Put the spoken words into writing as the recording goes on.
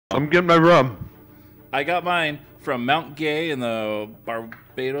I'm getting my rum. I got mine from Mount Gay in the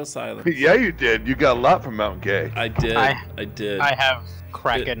Barbados Islands. Yeah, you did. You got a lot from Mount Gay. I did. I did. I have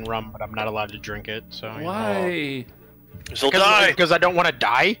Kraken rum, but I'm not allowed to drink it. So why? You'll die. Because I don't want to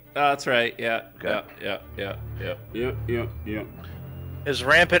die. Oh, that's right. Yeah. Okay. Yeah. His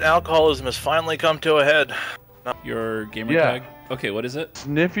rampant alcoholism has finally come to a head. Your gamer Yeah. tag? Okay, what is it?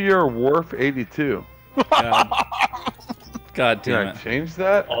 Sniffier Wharf 82. God Can damn I it. change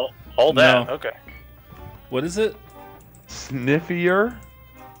that? Hold that. No. Okay. What is it? Sniffier.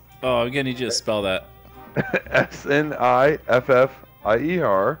 Oh, I'm gonna need you to spell that. SNIFFIER.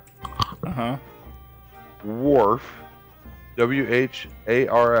 Uh-huh. Wharf.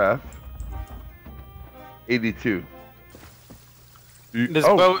 WHARF. 82.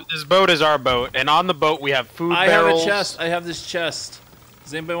 This boat is our boat, and on the boat we have food I barrels. have a chest. I have this chest.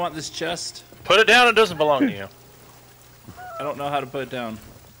 Does anybody want this chest? Put it down. It doesn't belong to you. I don't know how to put it down.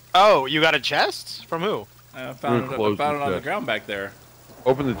 Oh, you got a chest? From who? I found it on the chest. ground back there.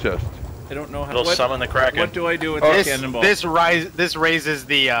 Open the chest. I don't know how. It'll summon the Kraken. What do I do with this cannonball? This raises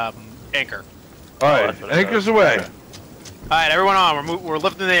the anchor. Alright, that's what it anchors does. away. Alright, everyone on. We're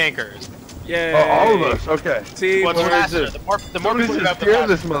lifting the anchors. Yay! Oh, all of us. Okay. See, What's What is faster? this? The more Somebody people you just have, the steer faster.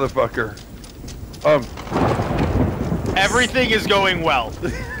 this motherfucker. Everything is going well.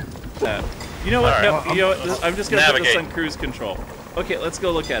 You know what? All No, right. you know what? I'm just gonna put this Navigate. on cruise control. Okay, let's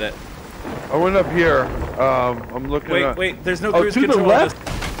go look at it. I went up here. I'm looking at... Wait. There's no Oh, cruise to the control. on left?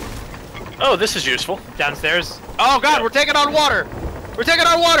 this. Oh, this is useful. Downstairs. Oh God, we're taking on water. We're taking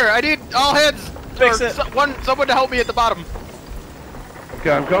on water. I need all hands. Fix or it. Someone to help me at the bottom.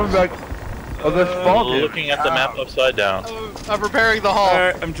 Okay, I'm coming back. Oh, that's faulty. Looking at the map upside down. I'm repairing the hull.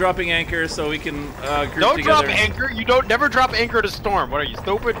 Alright, I'm dropping anchor so we can group Don't together. drop anchor. You don't never drop anchor in a storm. What are you,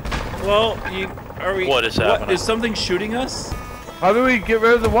 stupid? Well, are we? What is happening? Is something shooting us? How do we get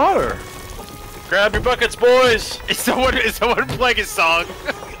rid of the water? Grab your buckets, boys. Is someone playing a song?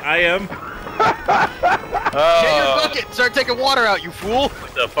 I am. Get your bucket. Start taking water out, you fool.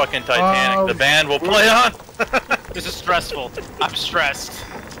 The fucking Titanic. The band will play on. This is stressful. I'm stressed.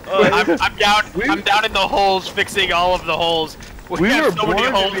 I'm down. I'm down in the holes, fixing all of the holes. We We have were so many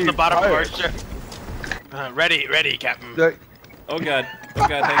born to holes in be the bottom of our pirates. ship. Ready, Captain. Oh god. Oh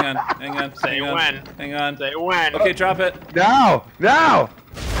god. Hang on. Say hang on. when. Hang on. Say when. Okay, drop it. Now!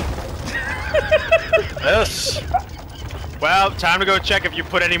 Yes. Well, time to go check if you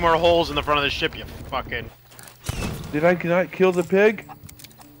put any more holes in the front of the ship, you fucking... Did I not kill the pig?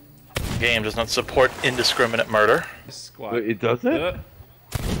 Game does not support indiscriminate murder. Squat. Wait, it doesn't?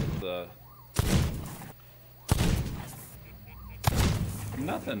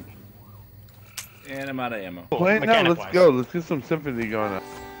 Nothing. And I'm out of ammo. Play it now, Mechanic let's wise. go. Let's get some symphony going on.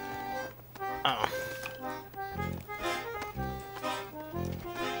 Oh.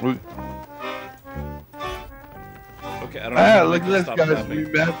 We- Okay, I don't know. how to look make at this, stop guys.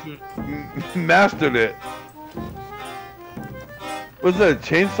 tapping. We mastered it. Was that a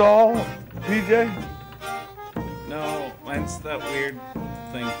chainsaw, PJ? No, mine's that weird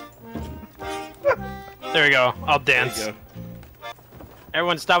thing. There we go. I'll There dance. you go.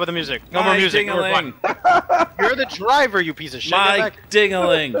 Everyone stop with the music. No more My music. No more ding-a-ling. fun. You're the driver, you piece of shit. Get My back.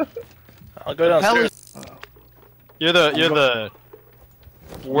 ding-a-ling. I'll go downstairs. You're the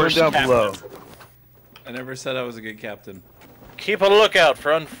worst down captain. below. I never said I was a good captain. Keep a lookout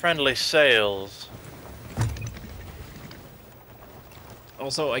for unfriendly sails.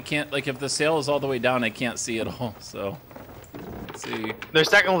 Also, I can't, like, if the sail is all the way down, I can't see it all, so... Let's see. There's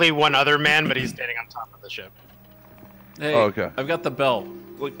technically one other man, but he's standing on top of the ship. Hey, Oh, okay. I've got the bell.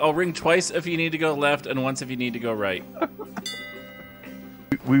 Look, I'll ring twice if you need to go left, and once if you need to go right.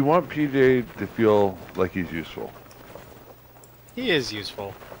 We want PJ to feel like he's useful. He is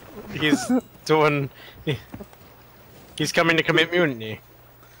useful. He's doing... He's coming to commit mutiny.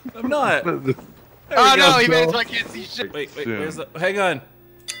 I'm not! Oh go, no, he made it Joe. so I can't see shit. Wait, Soon. where's the... Hang on.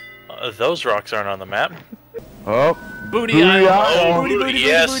 Those rocks aren't on the map. Oh, Booty Booty Island! Island. Booty, booty,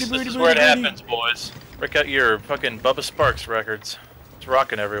 yes, booty, booty, this is booty, where it booty. happens, boys. Break out your fucking Bubba Sparks records. It's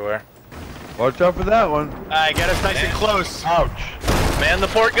rocking everywhere. watch out for that one. Alright, get us nice and close. Ouch. Man the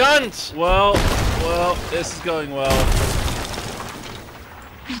port guns! Well, this is going well.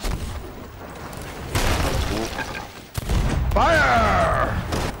 Fire!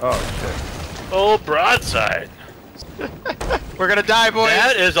 Oh, shit. Oh, broadside. We're gonna die, boys.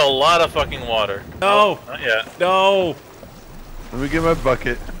 That is a lot of fucking water. No! Not yet. No! Let me get my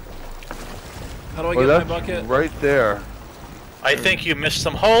bucket. How do I Oh, get that's my bucket? right there. I think you missed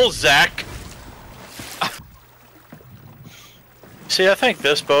some holes, Zach. See, I think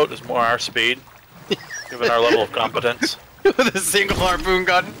this boat is more our speed, given our level of competence. With a single harpoon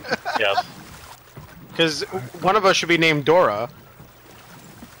gun. Yes. Because one of us should be named Dora.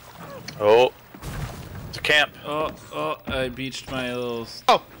 Oh. It's a camp. Oh, I beached my little...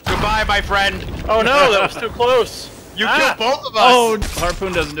 Oh, goodbye, my friend. Oh no, that was too close. You killed both of us. Oh,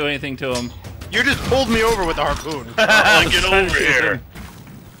 harpoon doesn't do anything to him. You just pulled me over with a harpoon. Get over here.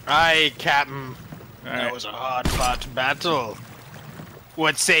 Aye, Captain. All right. That was a hard-fought battle.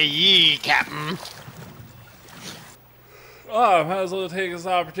 What say ye, Captain? Oh, might as well take this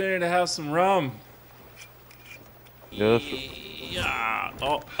opportunity to have some rum. Yes. Yeah.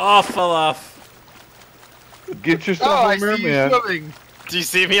 Oh, fell off. Get yourself a merman. swimming. Do you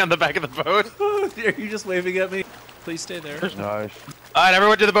see me on the back of the boat? Are you just waving at me? Please stay there. Nice. Alright,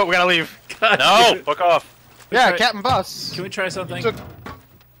 everyone to the boat. We gotta leave. God, No, dude. fuck off. Yeah, try- Captain Bus. Can we try something? Took-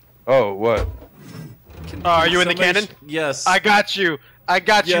 Oh, what? Are you in the Somebody cannon? Yes. I got you. I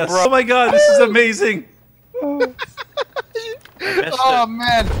got yes. you, bro. Oh my god, this is amazing. Missed Oh it.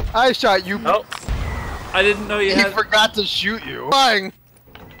 man, I shot you. Oh, I didn't know you He had... forgot to shoot you. Flying.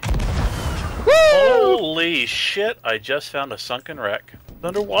 holy shit! I just found a sunken wreck.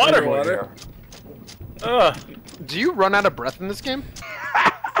 Underwater. Underwater? Do you run out of breath in this game?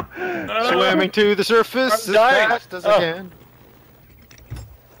 Swimming to the surface I'm as dying. fast as I can.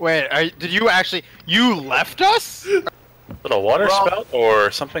 Wait, did you actually? You left us? Is it a water Well, spout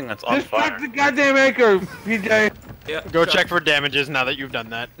or something that's on Just fire? fuck the goddamn anchor, PJ. Yeah. Go check for damages now that you've done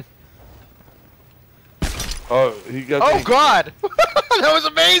that. Oh, he got. Oh the- God, that was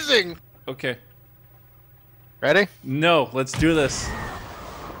amazing. Okay. Ready? No, let's do this.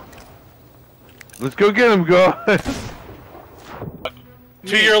 Let's go get him, guys.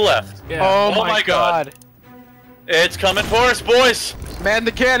 To your left. Yeah. Oh, Oh my my God. God. It's coming for us, boys. Man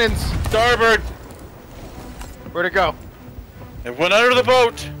the cannons. Starboard. Where'd it go? It went under the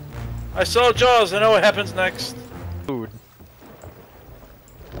boat. I saw Jaws. I know what happens next. Food.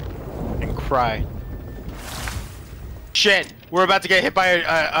 And cry. Shit! We're about to get hit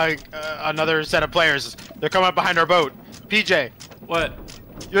by another set of players. They're coming up behind our boat. PJ, What?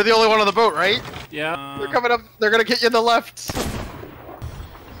 you're the only one on the boat, right? Yeah. They're coming up. They're gonna get you in the left.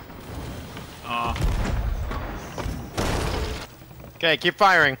 Okay, keep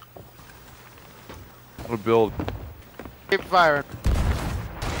firing. I'll build. Keep firing.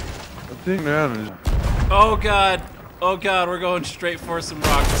 I think, man. Oh god. Oh god, we're going straight for some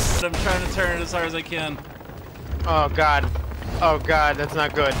rocks. I'm trying to turn it as hard as I can. Oh God. Oh God, that's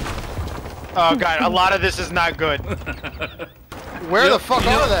not good. Oh God, a lot of this is not good. Where the fuck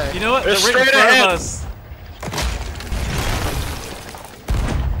are they? You know what? They're They're right in straight front ahead. of us.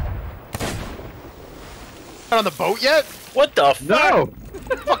 Not on the boat yet? What the fuck? No,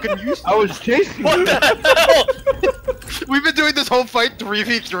 Fucking useless. I was chasing What you. the hell? We've been doing this whole fight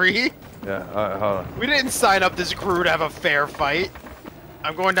 3v3. Yeah, hold on. We didn't sign up this crew to have a fair fight.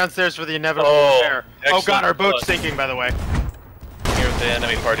 I'm going downstairs for the inevitable Oh, repair. Oh God, our excellent. boat's sinking, by the way. Here's the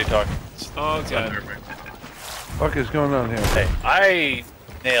enemy party talk. Oh god. Fuck is going on here? Hey, I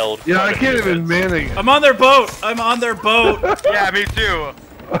nailed. Yeah, quite I a can't few even hits. manage. I'm on their boat! I'm on their boat! Yeah, me too.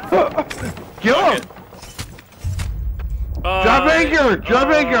 Kill him! Oh, Drop anchor! Drop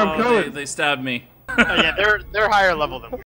anchor! I'm coming. They stabbed me. Oh, yeah, they're higher level than we